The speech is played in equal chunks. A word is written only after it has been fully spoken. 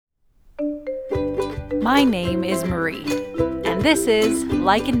My name is Marie, and this is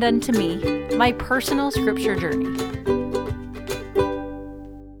Likened Unto Me, my personal scripture journey.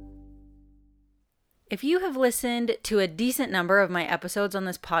 If you have listened to a decent number of my episodes on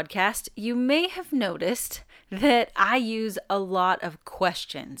this podcast, you may have noticed that I use a lot of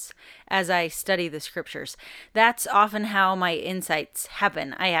questions as I study the scriptures. That's often how my insights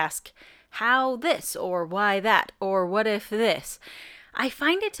happen. I ask, how this, or why that, or what if this? I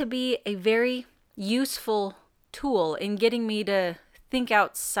find it to be a very useful tool in getting me to think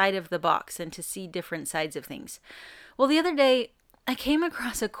outside of the box and to see different sides of things. Well, the other day, I came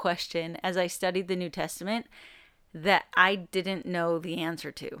across a question as I studied the New Testament that I didn't know the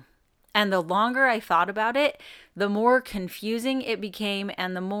answer to. And the longer I thought about it, the more confusing it became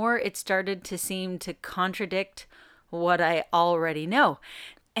and the more it started to seem to contradict what I already know.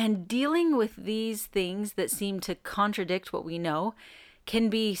 And dealing with these things that seem to contradict what we know can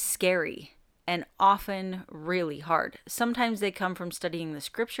be scary and often really hard. Sometimes they come from studying the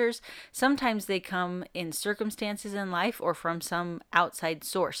scriptures. Sometimes they come in circumstances in life or from some outside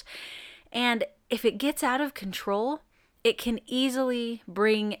source. And if it gets out of control, it can easily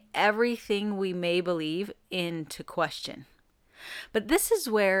bring everything we may believe into question. But this is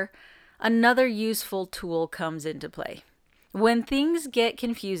where another useful tool comes into play. When things get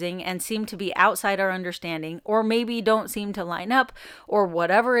confusing and seem to be outside our understanding, or maybe don't seem to line up, or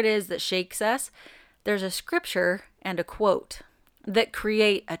whatever it is that shakes us, there's a scripture and a quote that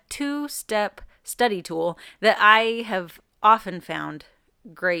create a two-step study tool that I have often found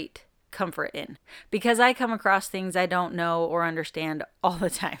great comfort in, because I come across things I don't know or understand all the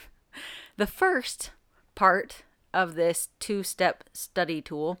time. The first part of this two-step study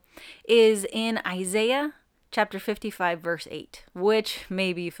tool is in Isaiah Chapter 55, verse 8, which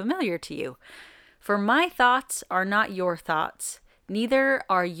may be familiar to you. For my thoughts are not your thoughts, neither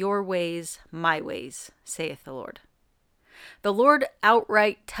are your ways my ways, saith the Lord. The Lord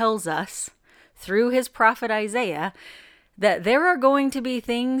outright tells us, through his prophet Isaiah, that there are going to be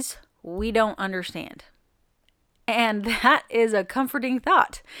things we don't understand. And that is a comforting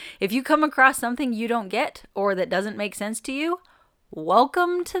thought. If you come across something you don't get or that doesn't make sense to you,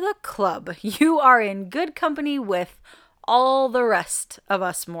 welcome to the club. You are in good company with all the rest of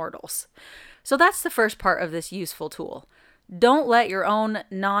us mortals. So that's the first part of this useful tool. Don't let your own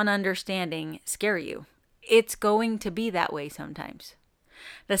non-understanding scare you. It's going to be that way sometimes.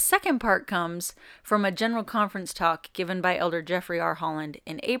 The second part comes from a general conference talk given by Elder Jeffrey R. Holland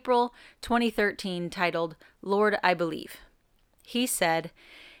in April 2013 titled, Lord, I Believe. He said,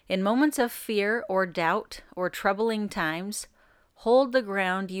 in moments of fear or doubt or troubling times, hold the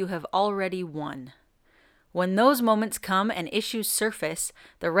ground you have already won. When those moments come and issues surface,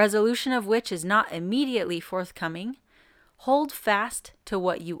 the resolution of which is not immediately forthcoming, hold fast to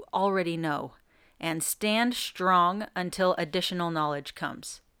what you already know and stand strong until additional knowledge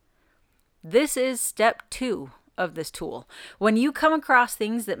comes. This is step 2 of this tool. When you come across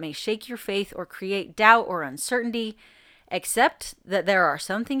things that may shake your faith or create doubt or uncertainty, accept that there are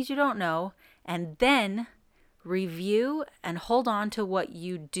some things you don't know, and then review and hold on to what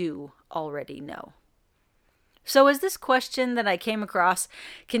you do already know. So as this question that I came across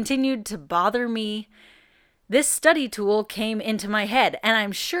continued to bother me, this study tool came into my head, and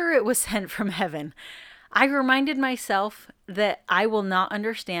I'm sure it was sent from heaven. I reminded myself that I will not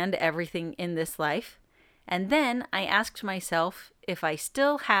understand everything in this life, and then I asked myself if I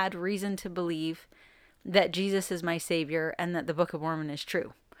still had reason to believe that Jesus is my Savior and that the Book of Mormon is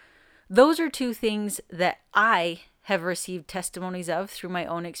true. Those are two things that I have received testimonies of through my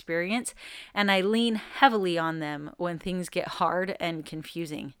own experience, and I lean heavily on them when things get hard and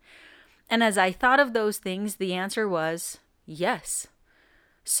confusing. And as I thought of those things, the answer was yes.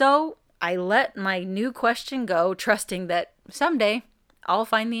 So I let my new question go, trusting that someday I'll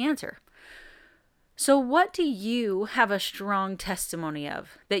find the answer. So what do you have a strong testimony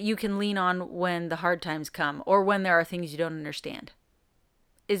of that you can lean on when the hard times come or when there are things you don't understand?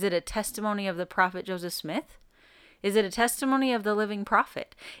 Is it a testimony of the prophet Joseph Smith? Is it a testimony of the living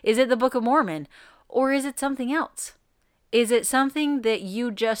prophet? Is it the Book of Mormon? Or is it something else? Is it something that you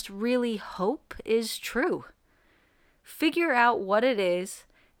just really hope is true? Figure out what it is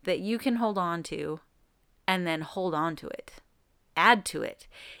that you can hold on to and then hold on to it. Add to it.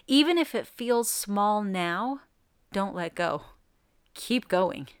 Even if it feels small now, don't let go. Keep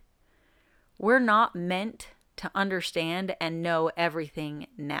going. We're not meant to understand and know everything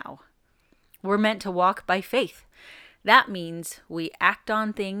now. We're meant to walk by faith. That means we act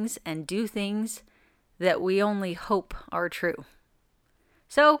on things and do things that we only hope are true.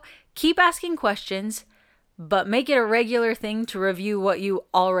 So keep asking questions, but make it a regular thing to review what you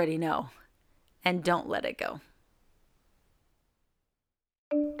already know. and don't let it go.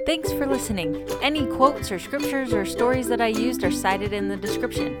 Thanks for listening. Any quotes or scriptures or stories that I used are cited in the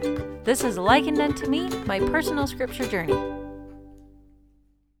description. This is Likened Unto Me, my personal scripture journey.